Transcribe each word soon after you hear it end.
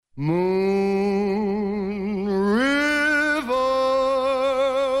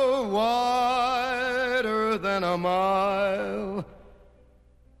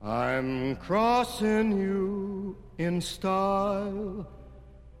style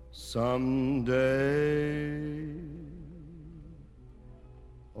someday.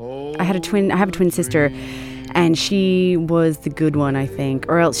 I have a twin sister, and she was the good one, I think,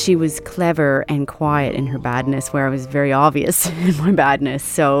 or else she was clever and quiet in her badness, where I was very obvious in my badness.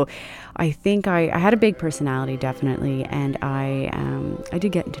 So I think I had a big personality, definitely, and I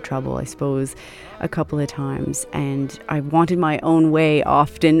did get into trouble, I suppose, a couple of times, and I wanted my own way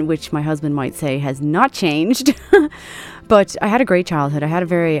often, which my husband might say has not changed. But I had a great childhood. I had a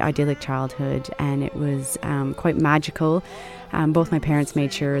very idyllic childhood, and it was quite magical. Both my parents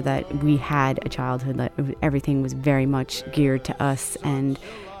made sure that we had a childhood, that everything was very much geared to us, and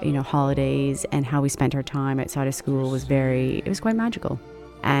holidays and how we spent our time outside of school was quite magical.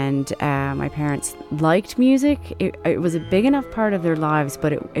 And my parents liked music. It was a big enough part of their lives,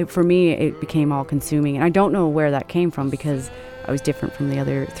 but for me it became all consuming, and I don't know where that came from, because I was different from the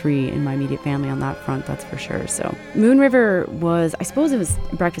other three in my immediate family on that front, that's for sure. So Moon River was, I suppose it was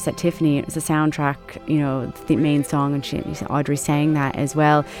Breakfast at Tiffany. It was a soundtrack, the main song, and Audrey sang that as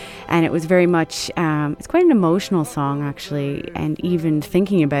well. And it was very much, it's quite an emotional song, actually. And even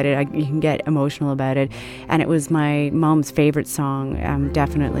thinking about it, you can get emotional about it. And it was my mom's favorite song,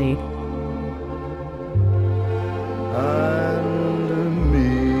 definitely.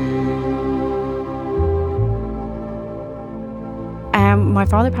 My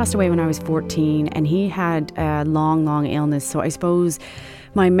father passed away when I was 14, and he had a long illness. So I suppose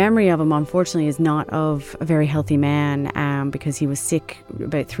my memory of him, unfortunately, is not of a very healthy man, because he was sick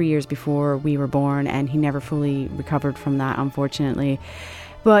about 3 years before we were born, and he never fully recovered from that, unfortunately.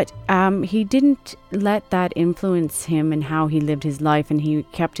 But he didn't let that influence him and how he lived his life, and he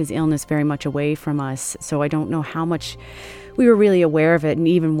kept his illness very much away from us. So I don't know how much we were really aware of it. And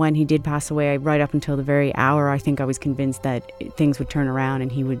even when he did pass away, right up until the very hour, I think I was convinced that things would turn around and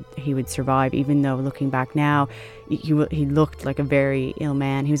he would survive, even though looking back now, he looked like a very ill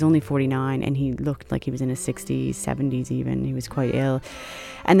man. He was only 49, and he looked like he was in his 60s, 70s even. He was quite ill.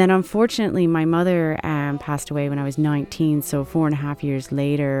 And then unfortunately, my mother passed away when I was 19, so 4.5 years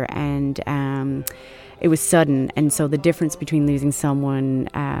later, and it was sudden. And so the difference between losing someone,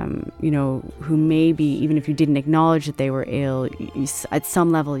 who maybe, even if you didn't acknowledge that they were ill, at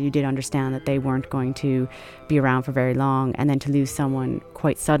some level you did understand that they weren't going to be around for very long, and then to lose someone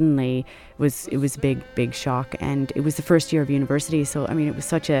quite suddenly was a big shock. And it was the first year of university, so I mean, it was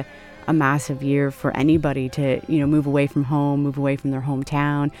such a massive year for anybody to move away from home, move away from their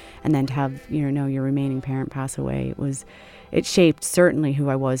hometown, and then to have your remaining parent pass away. It shaped certainly who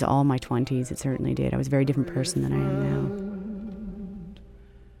I was all my 20s. It certainly did. I was a very different person than I am now.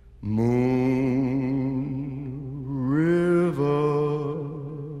 Moon River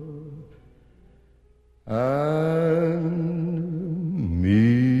and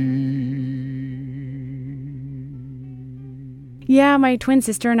me. Yeah, my twin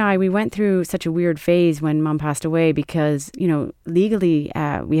sister and I, we went through such a weird phase when Mum passed away, because, legally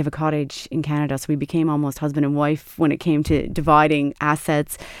we have a cottage in Canada, so we became almost husband and wife when it came to dividing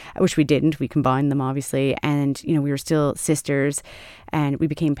assets, which we didn't. We combined them, obviously, and, we were still sisters, and we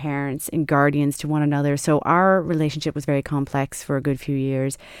became parents and guardians to one another. So our relationship was very complex for a good few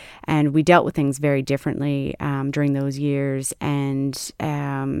years, and we dealt with things very differently during those years. And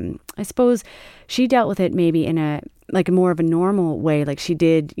I suppose she dealt with it maybe in a more of a normal way. Like she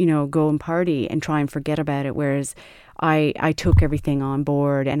did, go and party and try and forget about it. Whereas I took everything on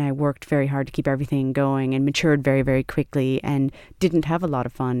board, and I worked very hard to keep everything going, and matured very, very quickly, and didn't have a lot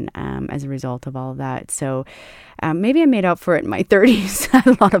of fun as a result of all of that. So maybe I made up for it in my 30s. I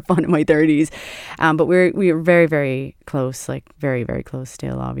had a lot of fun in my 30s. But we were very, very close, very, very close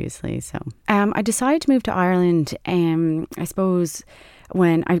still, obviously. So I decided to move to Ireland, I suppose,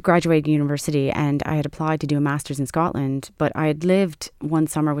 when I graduated university, and I had applied to do a master's in Scotland, but I had lived one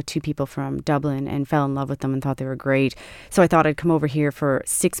summer with two people from Dublin and fell in love with them and thought they were great. So I thought I'd come over here for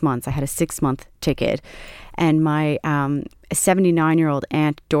 6 months. I had a 6-month ticket, and my 79-year-old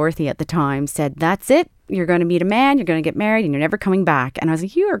Aunt Dorothy at the time said, "That's it. You're going to meet a man, you're going to get married, and you're never coming back." And I was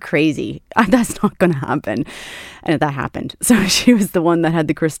like, "You are crazy. That's not going to happen." And that happened. So she was the one that had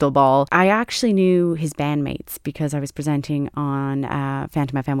the crystal ball. I actually knew his bandmates because I was presenting on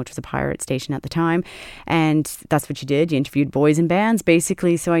Phantom FM, which was a pirate station at the time. And that's what you did. You interviewed boys in bands,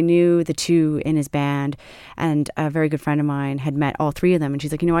 basically. So I knew the two in his band. And a very good friend of mine had met all three of them. And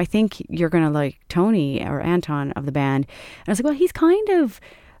she's like, "I think you're going to like Tony or Anton of the band." And I was like, "Well, he's kind of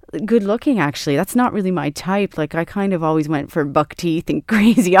good looking, actually. That's not really my type. Like, I kind of always went for buck teeth and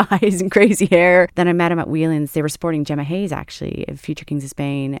crazy eyes and crazy hair. Then I met him at Whelan's. They were supporting Gemma Hayes, actually, of Future Kings of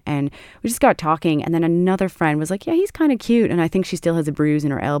Spain. And we just got talking. And then another friend was like, yeah, he's kind of cute. And I think she still has a bruise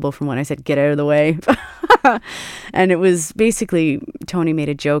in her elbow from when I said, get out of the way. And it was basically, Tony made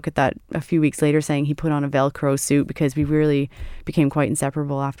a joke at that a few weeks later saying he put on a Velcro suit because we really became quite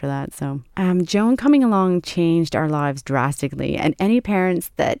inseparable after that. So Joan coming along changed our lives drastically. And any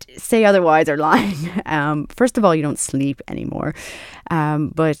parents that say otherwise are lying. First of all, you don't sleep anymore.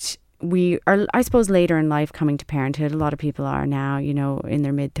 But we are, I suppose, later in life coming to parenthood. A lot of people are now, you know, in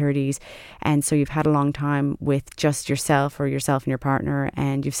their mid-30s. And so you've had a long time with just yourself or yourself and your partner,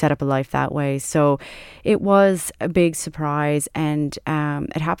 and you've set up a life that way. So it was a big surprise, and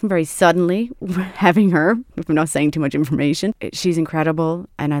it happened very suddenly, having her, if I'm not saying too much information. She's incredible,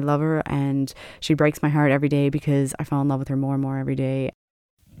 and I love her, and she breaks my heart every day because I fall in love with her more and more every day.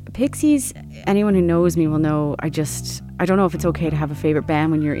 Pixies, anyone who knows me will know, I don't know if it's okay to have a favourite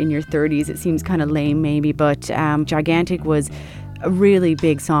band when you're in your 30s. It seems kind of lame maybe, but Gigantic was a really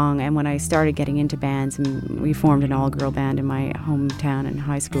big song. And when I started getting into bands, and we formed an all-girl band in my hometown in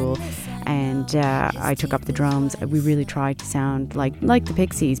high school, and I took up the drums, we really tried to sound like the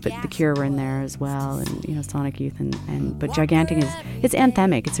Pixies, but The Cure were in there as well, and, you know, Sonic Youth, but Gigantic it's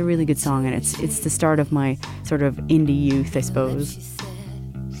anthemic. It's a really good song, and it's the start of my sort of indie youth, I suppose.